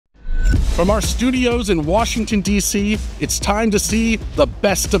From our studios in Washington, D.C., it's time to see the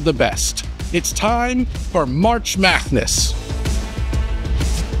best of the best. It's time for March Madness.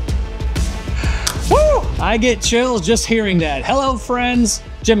 Woo! I get chills just hearing that. Hello, friends.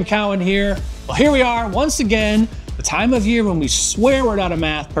 Jim Cowan here. Well, here we are once again, the time of year when we swear we're not a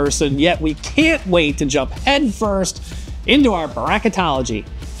math person, yet we can't wait to jump headfirst into our bracketology.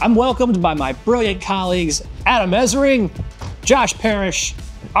 I'm welcomed by my brilliant colleagues, Adam Ezering, Josh Parrish,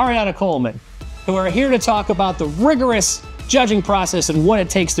 and Ariana Coleman, who are here to talk about the rigorous judging process and what it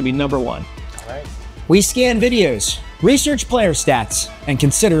takes to be number one. All right. We scan videos, research player stats, and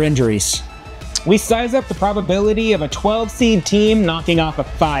consider injuries. We size up the probability of a 12-seed team knocking off a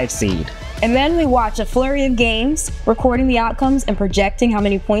 5-seed. And then we watch a flurry of games, recording the outcomes and projecting how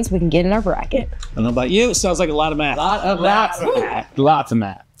many points we can get in our bracket. I don't know about you, it sounds like a lot of math. Lots of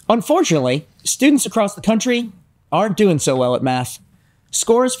math. Unfortunately, students across the country aren't doing so well at math.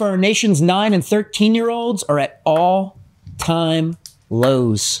 Scores for our nation's 9 and 13-year-olds are at all-time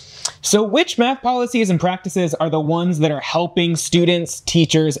lows. So which math policies and practices are the ones that are helping students,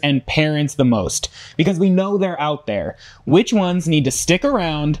 teachers, and parents the most? Because we know they're out there. Which ones need to stick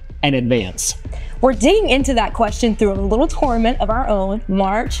around and advance? We're digging into that question through a little tournament of our own,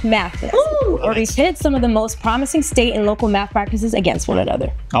 March MATHness, where we pit some of the most promising state and local math practices against one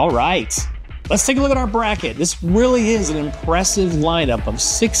another. All right, let's take a look at our bracket. This really is an impressive lineup of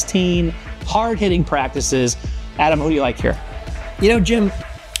 16 hard-hitting practices. Adam, who do you like here? You know, Jim,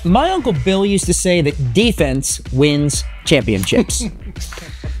 my Uncle Bill used to say that defense wins championships.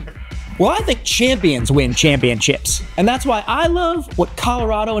 Well, I think champions win championships, and that's why I love what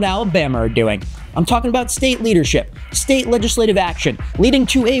Colorado and Alabama are doing. I'm talking about state leadership, state legislative action, leading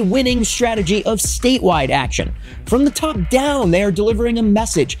to a winning strategy of statewide action. From the top down, they are delivering a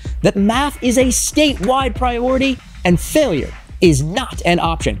message that math is a statewide priority and failure is not an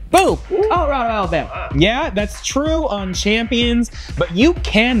option. Boom! Colorado, Alabama. Yeah, that's true on champions, but you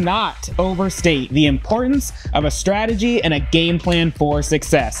cannot overstate the importance of a strategy and a game plan for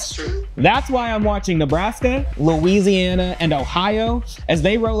success. That's why I'm watching Nebraska, Louisiana, and Ohio as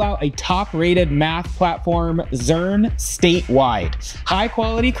they roll out a top-rated math platform, Zern, statewide.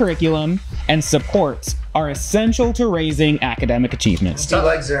 High-quality curriculum and supports are essential to raising academic achievements. Do you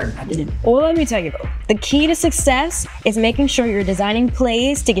like Zern? Well, let me tell you, the key to success is making sure you're designing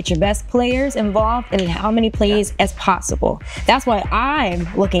plays to get your best players involved in how many plays as possible. That's why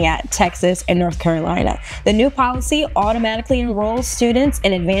I'm looking at Texas and North Carolina. The new policy automatically enrolls students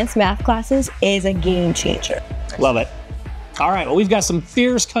in advanced math classes is a game changer. Love it. All right, well, we've got some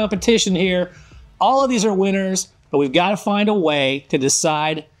fierce competition here. All of these are winners, but we've got to find a way to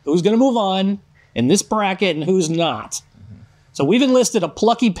decide who's going to move on in this bracket and who's not. So we've enlisted a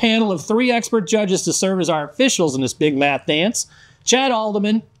plucky panel of 3 expert judges to serve as our officials in this big math dance. Chad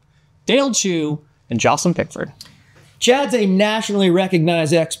Alderman, Dale Chu, and Jocelyn Pickford. Chad's a nationally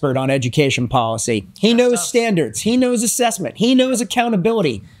recognized expert on education policy. He knows standards, he knows assessment, he knows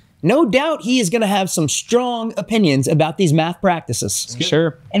accountability. No doubt he is going to have some strong opinions about these math practices.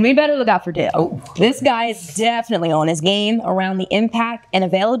 Sure. And we better look out for Dale. This guy is definitely on his game around the impact and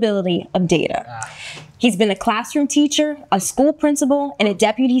availability of data. He's been a classroom teacher, a school principal, and a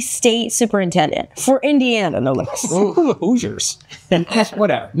deputy state superintendent for Indiana, no less. Hoosiers.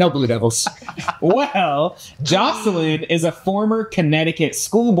 Whatever. No Blue Devils. Well, Jocelyn is a former Connecticut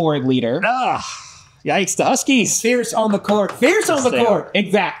school board leader. Yikes, the Huskies. Fierce on the court. Fierce on the court.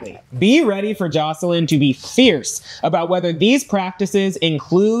 Exactly. Be ready for Jocelyn to be fierce about whether these practices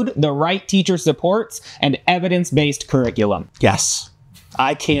include the right teacher supports and evidence-based curriculum. Yes.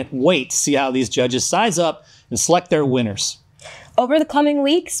 I can't wait to see how these judges size up and select their winners. Over the coming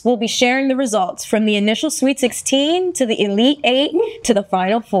weeks, we'll be sharing the results from the initial Sweet 16 to the Elite 8 to the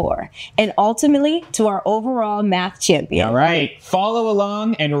Final 4, and ultimately to our overall math champion. All right, follow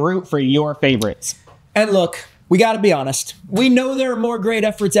along and root for your favorites. And look, we got to be honest. We know there are more great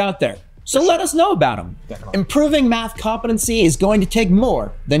efforts out there, so let us know about them. Improving math competency is going to take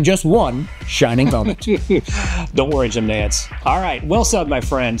more than just one shining moment. Don't worry, Jim Nance. All right, well said, my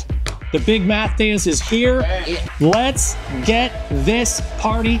friend. The big math dance is here. Let's get this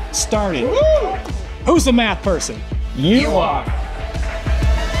party started. Who's the math person? You are.